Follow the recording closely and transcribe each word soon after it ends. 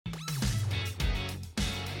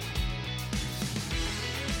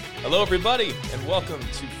Hello, everybody, and welcome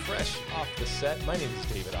to Fresh Off the Set. My name is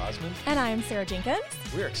David Osmond. And I am Sarah Jenkins.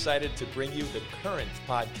 We're excited to bring you the current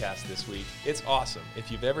podcast this week. It's awesome.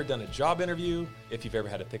 If you've ever done a job interview, if you've ever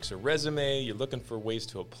had to fix a resume, you're looking for ways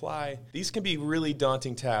to apply, these can be really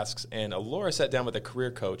daunting tasks, and Laura sat down with a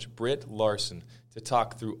career coach, Britt Larson, to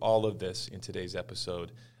talk through all of this in today's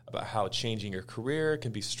episode about how changing your career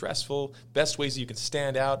can be stressful, best ways you can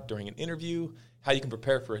stand out during an interview, how you can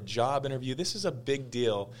prepare for a job interview. This is a big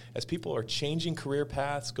deal as people are changing career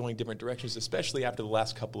paths, going different directions, especially after the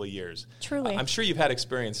last couple of years. Truly. I'm sure you've had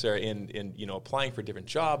experience, Sarah, in applying for different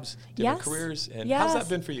jobs, different careers. And how's that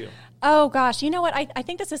been for you? Oh, gosh. You know what? I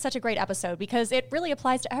think this is such a great episode because it really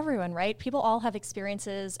applies to everyone, right? People all have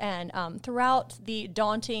experiences, and throughout the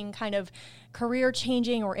daunting kind of career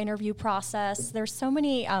changing or interview process, there's so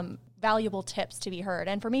many valuable tips to be heard.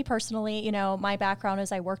 And for me personally, my background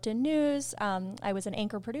is I worked in news. I was an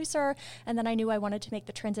anchor producer, and then I knew I wanted to make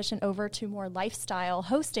the transition over to more lifestyle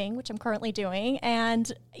hosting, which I'm currently doing.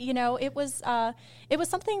 And, it was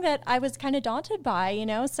something that I was kind of daunted by,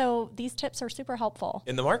 so these tips are super helpful.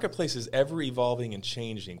 And the marketplace is ever evolving and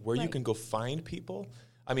changing where you can go find people.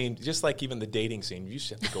 I mean, just like even the dating scene, you used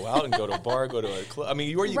to have to go out and go to a bar, go to a club. I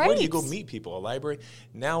mean, where do you go meet people? A library?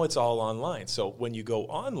 Now it's all online. So when you go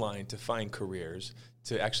online to find careers,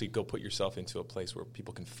 to actually go put yourself into a place where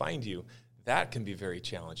people can find you, that can be very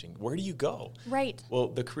challenging. Where do you go? Right. Well,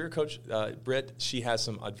 the career coach, Britt, she has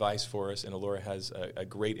some advice for us, and Laura has a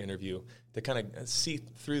great interview to kind of see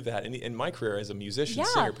through that. And in my career as a musician,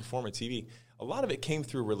 singer, performer, TV, a lot of it came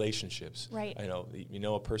through relationships. Right. I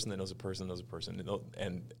know, a person that knows a person that knows a person,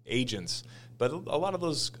 and agents. But a lot of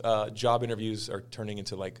those job interviews are turning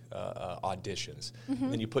into like auditions. Mm-hmm.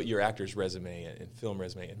 And then you put your actor's resume and film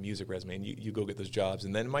resume and music resume, and you go get those jobs.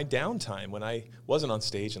 And then in my downtime, when I wasn't on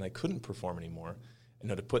stage and I couldn't perform anymore,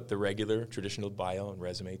 to put the regular traditional bio and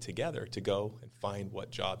resume together to go and find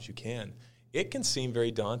what jobs you can. It can seem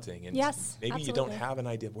very daunting, and maybe absolutely. You don't have an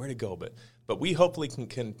idea of where to go, but we hopefully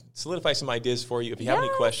can solidify some ideas for you. If you have any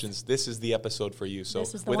questions, this is the episode for you. So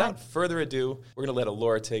without further ado, we're going to let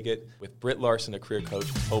Laura take it with Britt Larson, a career coach.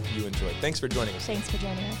 Hope you enjoy it. Thanks for joining us. Thanks for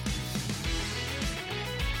joining us.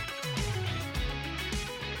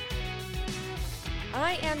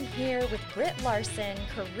 I am here with Britt Larson,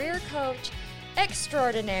 career coach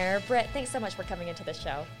extraordinaire. Britt, thanks so much for coming into the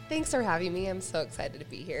show. Thanks for having me. I'm so excited to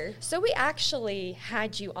be here. So we actually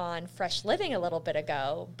had you on Fresh Living a little bit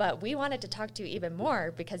ago, but we wanted to talk to you even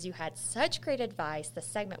more because you had such great advice. The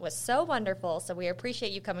segment was so wonderful, so we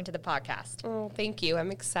appreciate you coming to the podcast. Oh, thank you.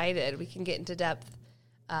 I'm excited. We can get into depth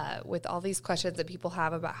with all these questions that people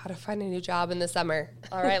have about how to find a new job in the summer.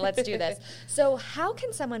 All right, let's do this. So how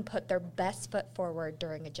can someone put their best foot forward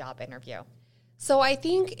during a job interview? So I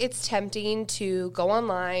think it's tempting to go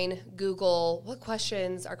online, Google what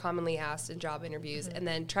questions are commonly asked in job interviews, and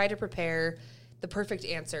then try to prepare the perfect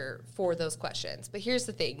answer for those questions. But here's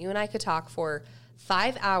the thing. You and I could talk for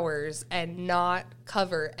 5 hours and not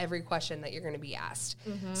cover every question that you're going to be asked.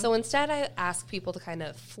 Mm-hmm. So instead, I ask people to kind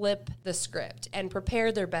of flip the script and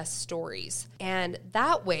prepare their best stories. And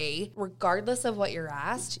that way, regardless of what you're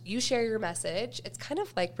asked, you share your message. It's kind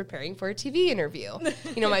of like preparing for a TV interview.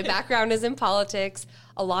 My background is in politics.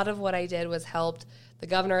 A lot of what I did was helped the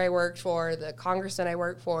governor I worked for, the congressman I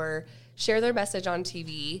worked for, share their message on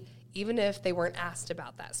TV, even if they weren't asked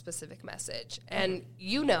about that specific message. And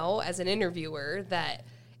as an interviewer, that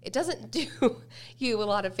it doesn't do you a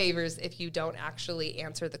lot of favors if you don't actually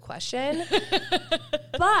answer the question.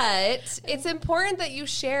 But it's important that you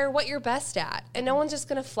share what you're best at. And no one's just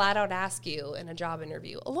going to flat out ask you in a job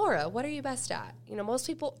interview, Laura, what are you best at? Most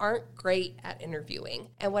people aren't great at interviewing.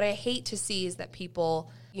 And what I hate to see is that people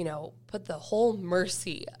put the whole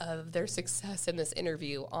mercy of their success in this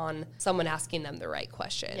interview on someone asking them the right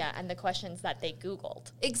question. Yeah, and the questions that they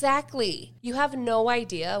Googled. Exactly. You have no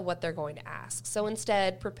idea what they're going to ask. So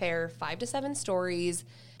instead, prepare 5 to 7 stories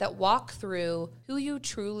that walk through who you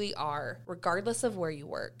truly are, regardless of where you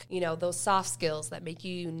work. Those soft skills that make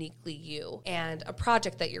you uniquely you, and a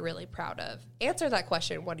project that you're really proud of. Answer that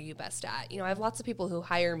question, what are you best at? I have lots of people who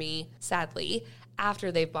hire me, sadly,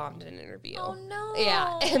 after they've bombed an interview. Oh, no.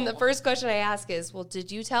 Yeah. And the first question I ask is, well,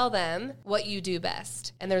 did you tell them what you do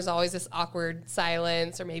best? And there's always this awkward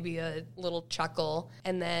silence or maybe a little chuckle.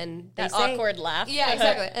 And then they say, awkward laugh. Yeah,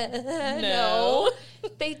 exactly. No.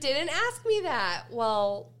 They didn't ask me that.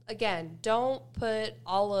 Well, again, don't put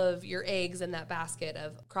all of your eggs in that basket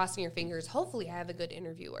of crossing your fingers. Hopefully I have a good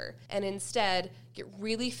interviewer. And instead, get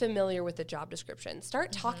really familiar with the job description.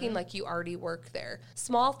 Start talking like you already work there.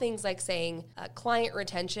 Small things like saying client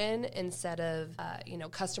retention instead of,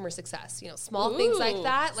 customer success. Small things like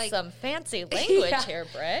that. Like some fancy language here,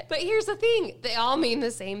 Britt. But here's the thing. They all mean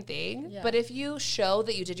the same thing. Yeah. But if you show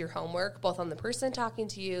that you did your homework, both on the person talking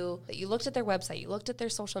to you, that you looked at their website, you looked at their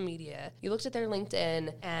social media, you looked at their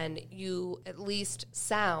LinkedIn, and you at least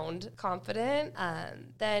sound confident,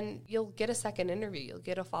 then you'll get a second interview. You'll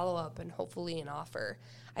get a follow-up and hopefully an offer.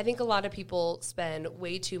 I think a lot of people spend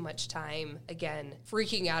way too much time, again,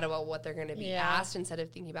 freaking out about what they're going to be asked instead of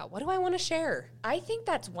thinking about, what do I want to share? I think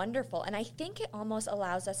that's wonderful. And I think it almost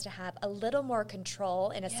allows us to have a little more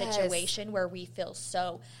control in a situation where we feel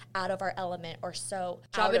so out of our element or so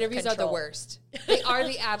Job interviews are the worst. They are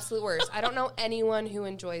the absolute worst. I don't know anyone who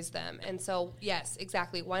enjoys them. And so, yes,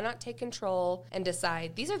 exactly. Why not take control and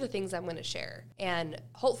decide, these are the things I'm going to share? And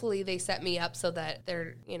hopefully they set me up so that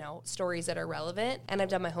they're, stories that are relevant. And I've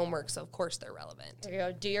done my homework, so of course they're relevant. There you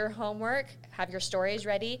go. Do your homework. Have your stories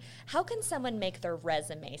ready. How can someone make their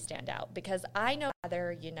resume stand out? Because I know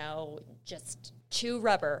rather, just chew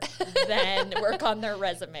rubber than work on their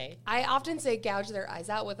resume. I often say gouge their eyes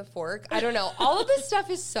out with a fork. I don't know. All of this stuff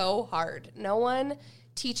is so hard. No one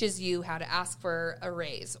teaches you how to ask for a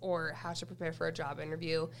raise or how to prepare for a job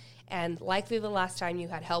interview. And likely the last time you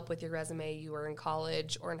had help with your resume, you were in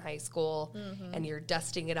college or in high school, and you're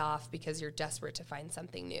dusting it off because you're desperate to find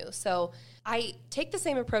something new. So I take the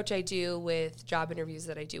same approach I do with job interviews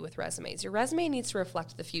that I do with resumes. Your resume needs to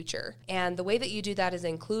reflect the future. And the way that you do that is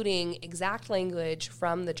including exact language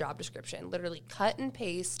from the job description. Literally cut and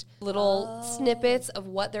paste little snippets of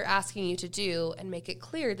what they're asking you to do and make it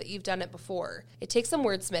clear that you've done it before. It takes some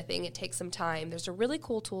wordsmithing. It takes some time. There's a really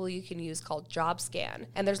cool tool you can use called JobScan.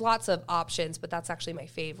 And there's lots of options, but that's actually my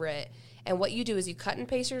favorite. And what you do is you cut and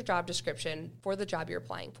paste your job description for the job you're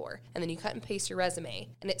applying for, and then you cut and paste your resume,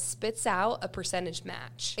 and it spits out a percentage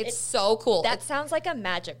match. It's so cool. That sounds like a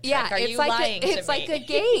magic trick. Yeah, Are you lying to me? It's like a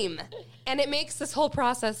game. And it makes this whole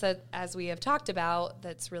process, that, as we have talked about,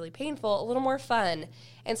 that's really painful, a little more fun.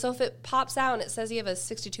 And so if it pops out and it says you have a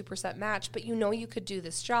 62% match, but you could do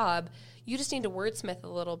this job, you just need to wordsmith a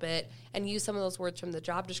little bit and use some of those words from the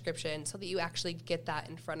job description so that you actually get that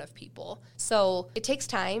in front of people. So it takes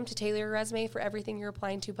time to tailor your resume for everything you're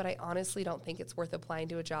applying to, but I honestly don't think it's worth applying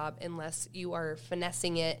to a job unless you are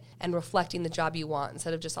finessing it and reflecting the job you want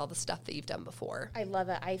instead of just all the stuff that you've done before. I love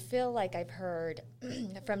it. I feel like I've heard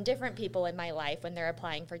from different people in my life when they're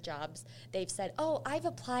applying for jobs, they've said, I've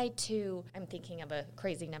applied to, I'm thinking of a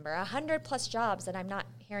crazy number, 100 plus jobs, and I'm not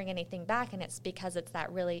hearing anything back, and it's because it's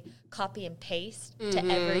that really copy and paste to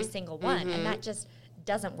every single one, and that just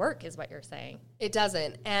doesn't work, is what you're saying. It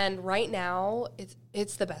doesn't. And right now,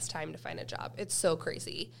 it's the best time to find a job. It's so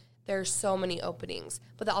crazy. There's so many openings,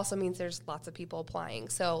 but that also means there's lots of people applying.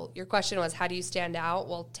 So your question was, how do you stand out?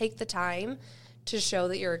 Well, take the time to show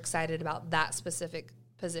that you're excited about that specific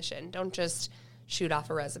position. Don't just shoot off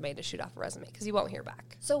a resume to shoot off a resume, because you won't hear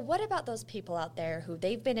back. So what about those people out there who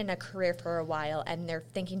they've been in a career for a while and they're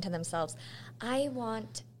thinking to themselves, I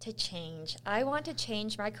want to change. I want to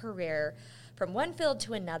change my career from one field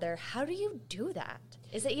to another. How do you do that?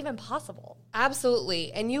 Is it even possible?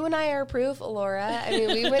 Absolutely. And you and I are proof, Laura. I mean,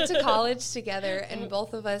 we went to college together, and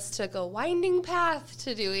both of us took a winding path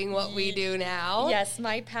to doing what we do now. Yes,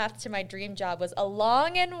 my path to my dream job was a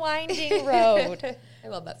long and winding road. I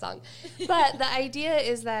love that song. But the idea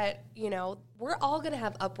is that, we're all going to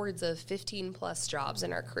have upwards of 15 plus jobs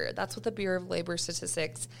in our career. That's what the Bureau of Labor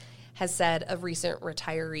Statistics has said of recent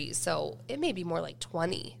retirees. So it may be more like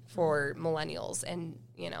 20 for millennials and,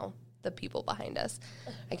 the people behind us.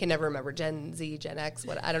 I can never remember Gen Z, Gen X,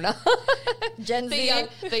 I don't know. Gen Z.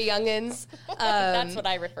 The youngins. That's what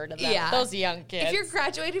I refer to them. Yeah. Those young kids. If you're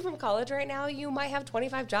graduating from college right now, you might have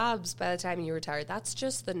 25 jobs by the time you retire. That's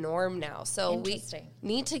just the norm now. So we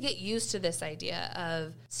need to get used to this idea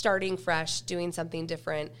of starting fresh, doing something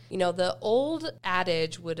different. The old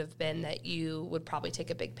adage would have been that you would probably take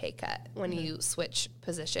a big pay cut when you switch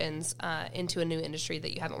positions into a new industry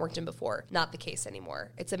that you haven't worked in before. Not the case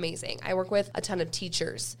anymore. It's amazing. I work with a ton of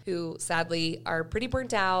teachers who sadly are pretty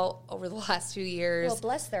burnt out over the last few years. Well,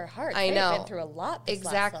 bless their hearts. I know. They've been through a lot this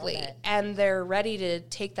exactly. last little bit. And they're ready to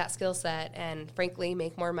take that skill set and frankly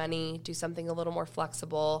make more money, do something a little more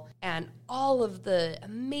flexible, and all of the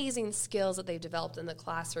amazing skills that they've developed in the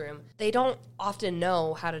classroom, they don't often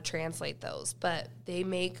know how to translate those, but they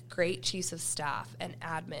make great chiefs of staff and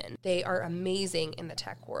admin. They are amazing in the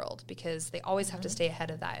tech world because they always have to stay ahead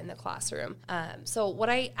of that in the classroom. So what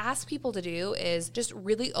I ask ask people to do is just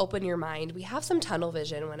really open your mind. We have some tunnel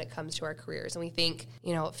vision when it comes to our careers, and we think,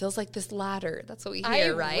 it feels like this ladder. That's what we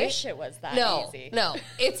hear, right? I wish it was that easy. No,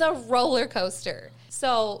 it's a roller coaster.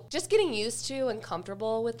 So just getting used to and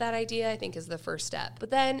comfortable with that idea, I think, is the first step.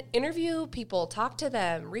 But then interview people, talk to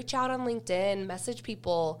them, reach out on LinkedIn, message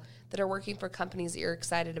people that are working for companies that you're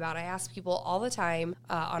excited about. I ask people all the time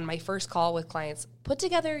on my first call with clients, put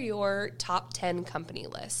together your top 10 company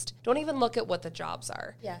list. Don't even look at what the jobs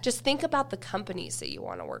are. Yeah. Just think about the companies that you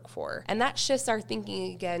want to work for. And that shifts our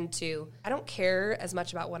thinking again to, I don't care as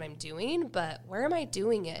much about what I'm doing, but where am I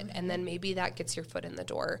doing it? And then maybe that gets your foot in the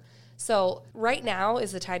door. So right now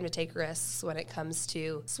is the time to take risks when it comes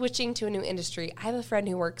to switching to a new industry. I have a friend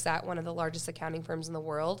who works at one of the largest accounting firms in the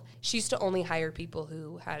world. She used to only hire people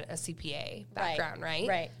who had a CPA background, right?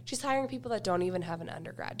 Right. She's hiring people that don't even have an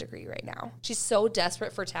undergrad degree right now. She's so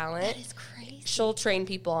desperate for talent. That is crazy. She'll train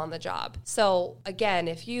people on the job. So again,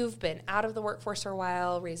 if you've been out of the workforce for a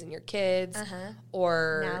while, raising your kids,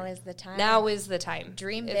 or Now is the time. Now is the time.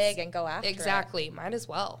 Dream big and go after it. Exactly. Might as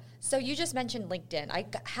well. So you just mentioned LinkedIn. I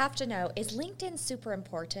have to know, is LinkedIn super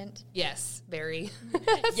important? Yes, very.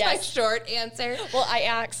 That's my short answer. Well, I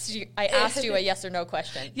asked you a yes or no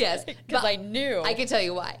question. Yes. Because I knew. I can tell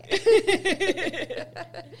you why.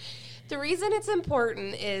 The reason it's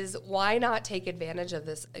important is why not take advantage of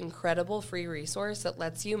this incredible free resource that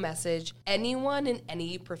lets you message anyone in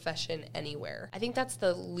any profession anywhere. I think that's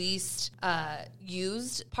the least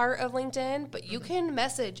used part of LinkedIn, but you can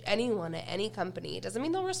message anyone at any company. It doesn't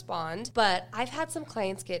mean they'll respond, but I've had some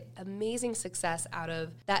clients get amazing success out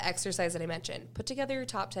of that exercise that I mentioned. Put together your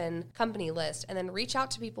top 10 company list and then reach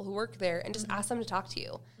out to people who work there and just ask them to talk to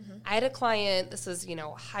you. I had a client, this was,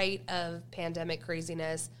 height of pandemic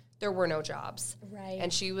craziness. There were no jobs. Right.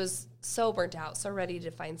 And she was so burnt out, so ready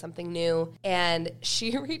to find something new. And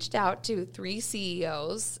she reached out to 3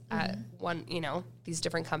 CEOs at one, these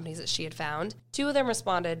different companies that she had found. 2 of them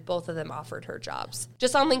responded. Both of them offered her jobs.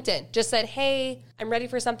 Just on LinkedIn. Just said, hey, I'm ready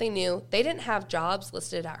for something new. They didn't have jobs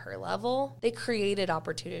listed at her level. They created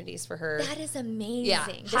opportunities for her. That is amazing. Yeah.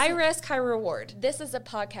 High risk, high reward. This is a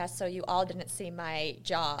podcast, so you all didn't see my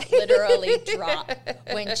jaw literally drop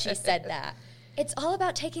when she said that. It's all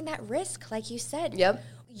about taking that risk, like you said. Yep.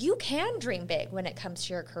 You can dream big when it comes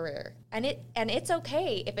to your career. And it's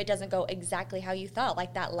okay if it doesn't go exactly how you thought,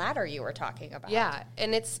 like that ladder you were talking about. Yeah,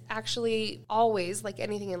 and it's actually always, like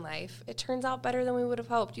anything in life, it turns out better than we would have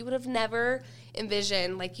hoped. You would have never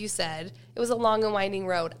envisioned, like you said, it was a long and winding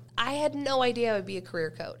road. I had no idea I would be a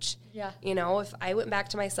career coach. Yeah. If I went back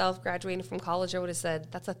to myself graduating from college, I would have said,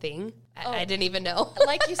 that's a thing. I didn't even know.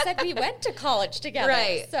 Like you said, we went to college together.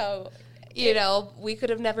 Right. So... we could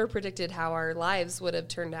have never predicted how our lives would have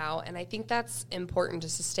turned out. And I think that's important,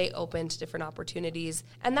 just to stay open to different opportunities.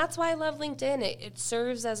 And that's why I love LinkedIn. It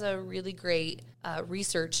serves as a really great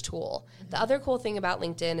research tool. The other cool thing about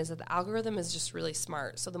LinkedIn is that the algorithm is just really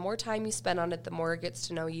smart. So the more time you spend on it, the more it gets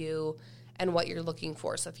to know you and what you're looking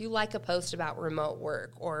for. So if you like a post about remote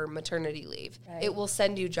work or maternity leave, it will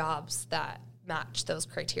send you jobs that match those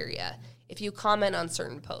criteria. If you comment on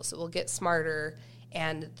certain posts, it will get smarter,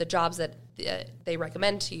 and the jobs that they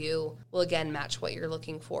recommend to you will, again, match what you're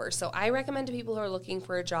looking for. So I recommend to people who are looking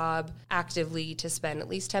for a job actively to spend at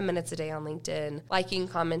least 10 minutes a day on LinkedIn, liking,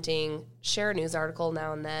 commenting, share a news article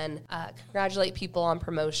now and then, congratulate people on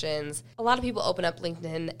promotions. A lot of people open up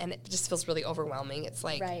LinkedIn, and it just feels really overwhelming. It's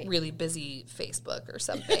like really busy Facebook or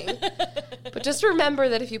something. But just remember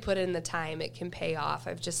that if you put in the time, it can pay off.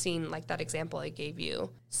 I've just seen, like that example I gave you,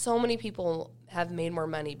 so many people have made more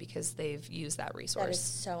money because they've used that resource. That is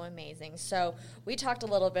so amazing. So we talked a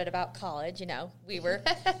little bit about college. We were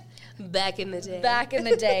back in the day. Back in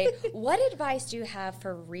the day. What advice do you have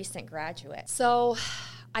for recent graduates? So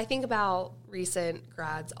I think about recent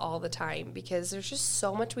grads all the time because there's just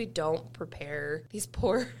so much we don't prepare these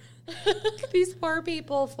poor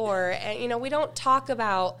people for. And, we don't talk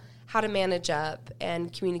about how to manage up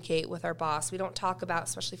and communicate with our boss. We don't talk about,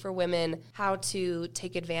 especially for women, how to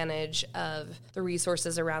take advantage of the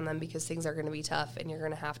resources around them because things are going to be tough and you're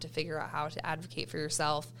going to have to figure out how to advocate for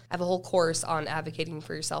yourself. I have a whole course on advocating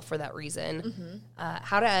for yourself for that reason.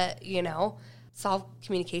 How to, solve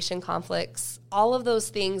communication conflicts, all of those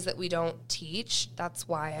things that we don't teach. That's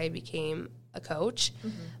why I became a coach.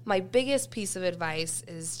 My biggest piece of advice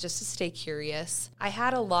is just to stay curious. I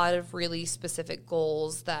had a lot of really specific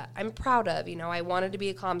goals that I'm proud of. I wanted to be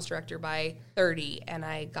a comms director by 30 and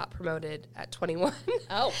I got promoted at 21.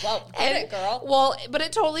 Oh, well, get it, girl. Well, but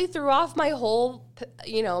it totally threw off my whole,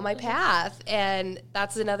 my path. And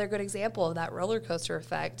that's another good example of that roller coaster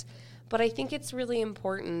effect. But I think it's really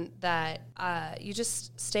important that you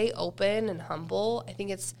just stay open and humble. I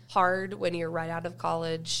think it's hard when you're right out of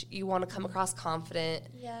college. You want to come across confident,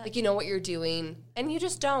 like you know what you're doing, and you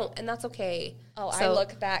just don't, and that's okay. Oh, I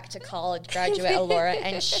look back to college graduate Alora,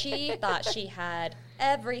 and she thought she had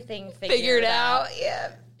everything figured out.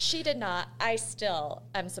 Yeah. She did not. I still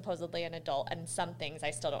am supposedly an adult, and some things I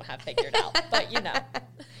still don't have figured out. But, you know.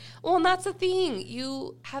 Well, and that's the thing.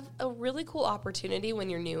 You have a really cool opportunity when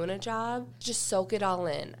you're new in a job. Just soak it all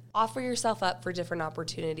in. Offer yourself up for different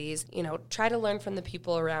opportunities. You know, try to learn from the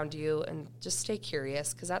people around you and just stay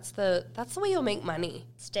curious, because that's the way you'll make money.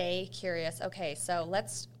 Stay curious. Okay, so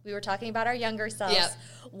we were talking about our younger selves. Yep.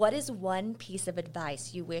 What is one piece of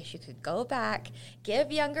advice you wish you could go back,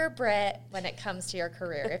 give younger Britt when it comes to your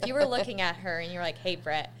career? If you were looking at her and you're like, hey,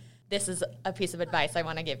 Britt, this is a piece of advice I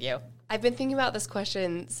want to give you. I've been thinking about this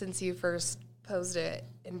question since you first posed it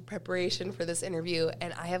in preparation for this interview,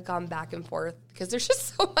 and I have gone back and forth because there's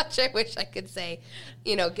just so much I wish I could say.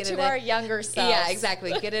 You know, get to in our younger selves. Yeah,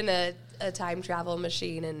 exactly. Get in a time travel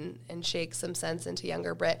machine and shake some sense into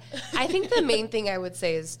younger Britt. I think the main thing I would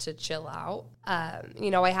say is to chill out.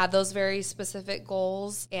 You know, I had those very specific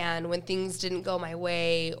goals, and when things didn't go my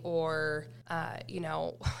way, or you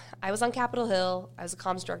know, I was on Capitol Hill. I was a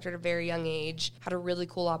comms director at a very young age, had a really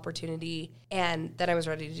cool opportunity, and then I was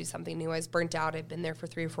ready to do something new. I was burnt out. I'd been there for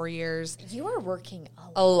 3 or 4 years. You were working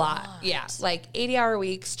a lot. Yeah, like 80-hour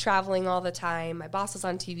weeks, traveling all the time. My boss was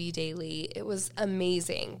on TV daily. It was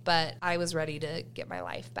amazing, but I was ready to get my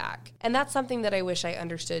life back. And that's something that I wish I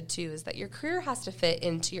understood too, is that your career has to fit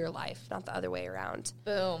into your life, not the other way around.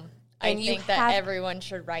 Boom. I think that everyone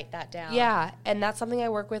should write that down. Yeah, and that's something I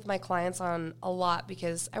work with my clients on a lot,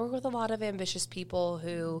 because I work with a lot of ambitious people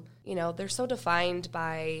who, you know, they're so defined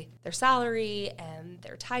by their salary and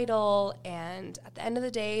their title, and at the end of the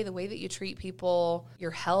day, the way that you treat people, your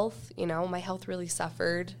health, you know, my health really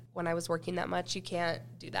suffered when I was working that much. You can't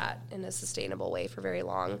do that in a sustainable way for very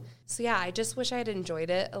long. So yeah, I just wish I had enjoyed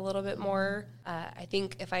it a little bit more. I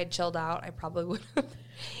think if I had chilled out, I probably would have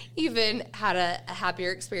even had a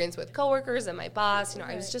happier experience with coworkers and my boss. You know,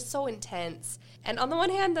 I was just so intense. And on the one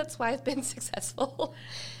hand, that's why I've been successful.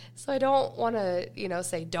 So I don't want to, you know,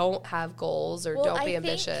 say don't have goals or don't be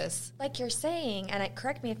ambitious. Like you're saying, and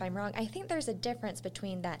correct me if I'm wrong, I think there's a difference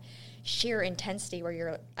between that sheer intensity where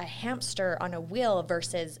you're a hamster on a wheel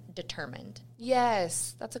versus determined.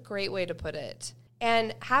 Yes, that's a great way to put it.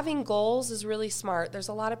 And having goals is really smart. There's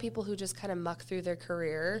a lot of people who just kind of muck through their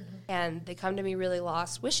career, and they come to me really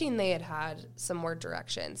lost, wishing they had some more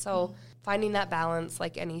direction. So finding that balance,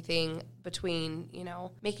 like anything, between, you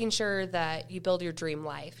know, making sure that you build your dream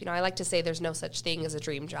life. You know, I like to say there's no such thing as a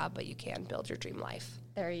dream job, but you can build your dream life.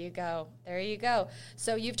 There you go. There you go.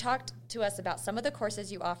 So you've talked to us about some of the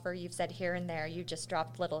courses you offer. You've said here and there. You just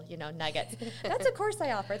dropped little, you know, nuggets. That's a course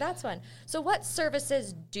I offer. That's one. So what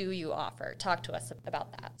services do you offer? Talk to us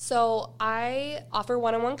about that. So I offer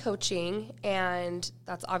one-on-one coaching, and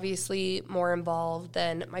that's obviously more involved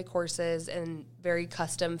than my courses and very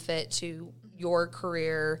custom fit to your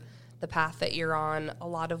career, the path that you're on. A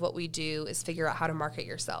lot of what we do is figure out how to market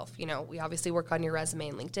yourself. You know, we obviously work on your resume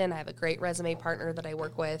and LinkedIn. I have a great resume partner that I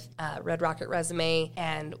work with, Red Rocket Resume,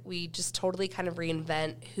 and we just totally kind of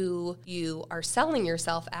reinvent who you are selling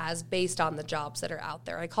yourself as based on the jobs that are out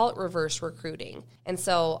there. I call it reverse recruiting. And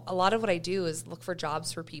so a lot of what I do is look for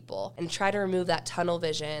jobs for people and try to remove that tunnel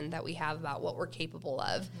vision that we have about what we're capable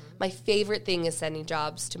of. My favorite thing is sending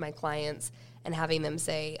jobs to my clients and having them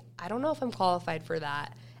say, I don't know if I'm qualified for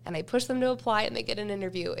that. And I push them to apply, and they get an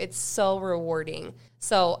interview. It's so rewarding.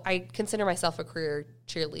 So I consider myself a career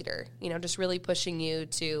cheerleader, you know, just really pushing you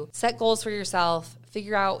to set goals for yourself,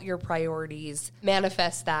 figure out your priorities,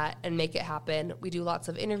 manifest that, and make it happen. We do lots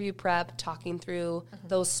of interview prep, talking through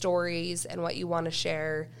those stories and what you want to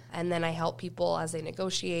share. And then I help people as they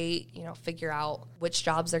negotiate, you know, figure out which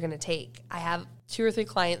jobs they're going to take. I have 2 or 3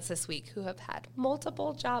 clients this week who have had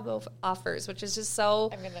multiple job offers, which is just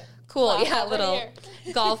so cool. Yeah, little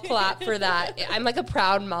golf clap for that. I'm like a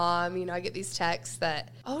proud mom. You know, I get these texts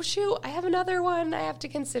that, oh, shoot, I have another one I have to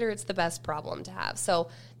consider. It's the best problem to have. So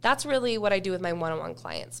that's really what I do with my one-on-one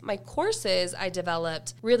clients. My courses I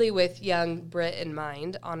developed really with young Britt in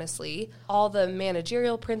mind, honestly. All the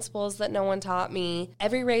managerial principles that no one taught me,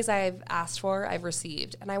 every raise I've asked for, I've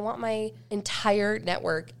received. And I want my entire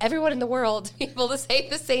network, everyone in the world, to be able to say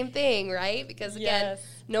the same thing, right? Because again,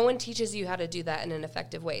 no one teaches you how to do that in an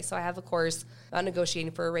effective way. So I have a course about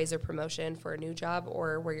negotiating for a raise or promotion for a new job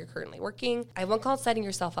or where you're currently working. I have one called Setting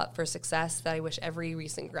Yourself Up for Success that I wish every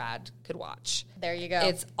recent grad could watch. There you go.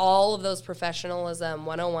 It's all of those professionalism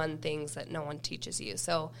 101 things that no one teaches you.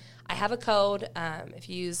 So I have a code. If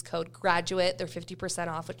you use code GRADUATE, they're 50%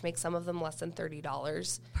 off, which makes some of them less than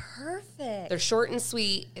 $30. Perfect. They're short and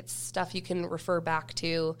sweet. It's stuff you can refer back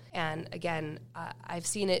to. And again, I've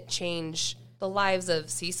seen it change the lives of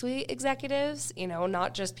C-suite executives,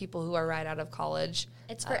 not just people who are right out of college.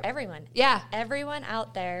 It's for everyone. Yeah. Everyone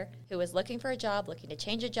out there who is looking for a job, looking to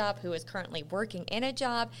change a job, who is currently working in a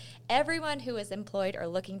job, everyone who is employed or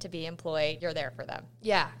looking to be employed, you're there for them.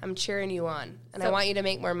 Yeah, I'm cheering you on. And I want you to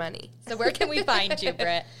make more money. So where can we find you,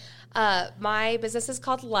 Britt? My business is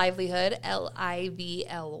called Livelyhood, Livly,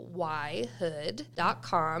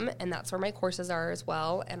 hood.com, and that's where my courses are as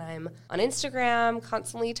well. And I'm on Instagram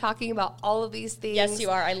constantly talking about all of these things. Yes, you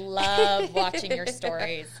are. I love watching your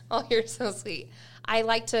stories. Oh, you're so sweet. I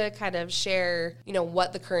like to kind of share,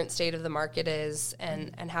 what the current state of the market is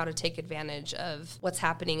and how to take advantage of what's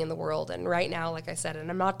happening in the world. And right now, like I said,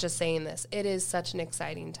 and I'm not just saying this, it is such an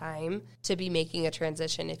exciting time to be making a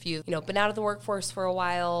transition. If you've, been out of the workforce for a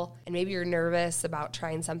while and maybe you're nervous about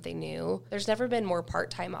trying something new, there's never been more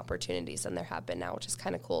part-time opportunities than there have been now, which is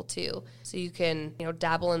kind of cool too. So you can,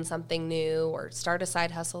 dabble in something new or start a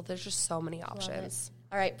side hustle. There's just so many options.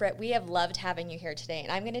 All right, Britt, we have loved having you here today,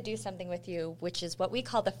 and I'm going to do something with you, which is what we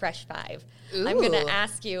call the Fresh Five. Ooh. I'm going to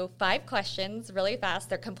ask you 5 questions really fast.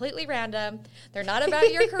 They're completely random. They're not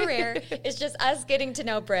about your career. It's just us getting to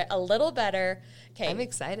know Britt a little better. Okay, I'm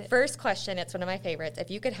excited. First question, it's one of my favorites.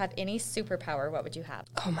 If you could have any superpower, what would you have?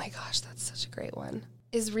 Oh my gosh, that's such a great one.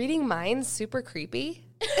 Is reading minds super creepy?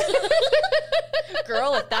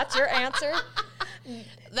 Girl, if that's your answer...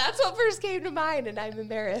 That's what first came to mind, and I'm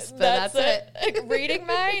embarrassed, but that's it. Reading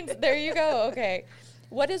minds. There you go. Okay.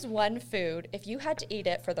 What is one food, if you had to eat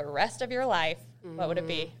it for the rest of your life, what would it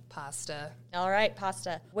be? Pasta. All right,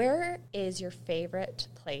 pasta. Where is your favorite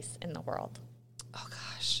place in the world? Oh,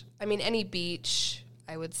 gosh. I mean, any beach,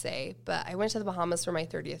 I would say. But I went to the Bahamas for my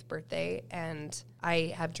 30th birthday, and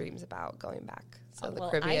I have dreams about going back. So the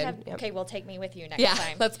Caribbean. Okay, well, take me with you next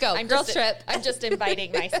time. Let's go. Girls trip. I'm just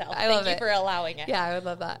inviting myself. I love Thank you for allowing it. Yeah, I would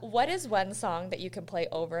love that. What is one song that you can play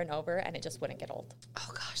over and over and it just wouldn't get old? Oh,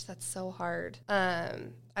 gosh, that's so hard.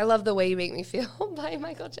 I love The Way You Make Me Feel by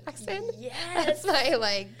Michael Jackson. Yes. That's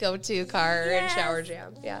my, go-to car and shower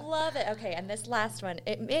jam. Yeah. Love it. Okay, and this last one,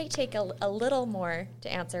 it may take a little more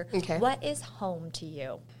to answer. Okay. What is home to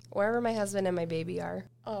you? Wherever my husband and my baby are.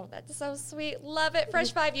 Oh, that's so sweet. Love it.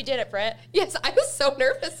 Fresh Five, you did it, Britt. Yes, I was so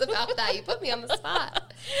nervous about that. You put me on the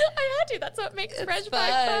spot. I had to. That's what makes Fresh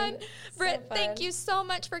Five fun. Britt, thank you so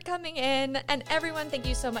much for coming in. And everyone, thank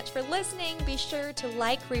you so much for listening. Be sure to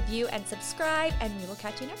like, review, and subscribe, and we will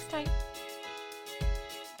catch you next time.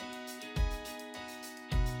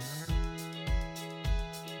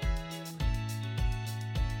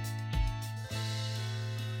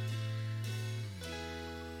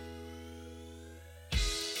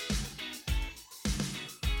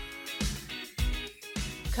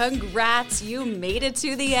 Congrats, you made it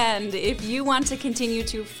to the end. If you want to continue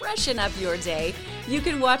to freshen up your day, you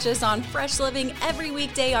can watch us on Fresh Living every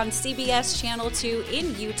weekday on CBS Channel 2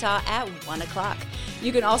 in Utah at 1 o'clock.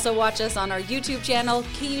 You can also watch us on our YouTube channel,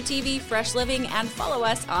 KUTV Fresh Living, and follow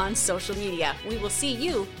us on social media. We will see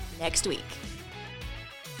you next week.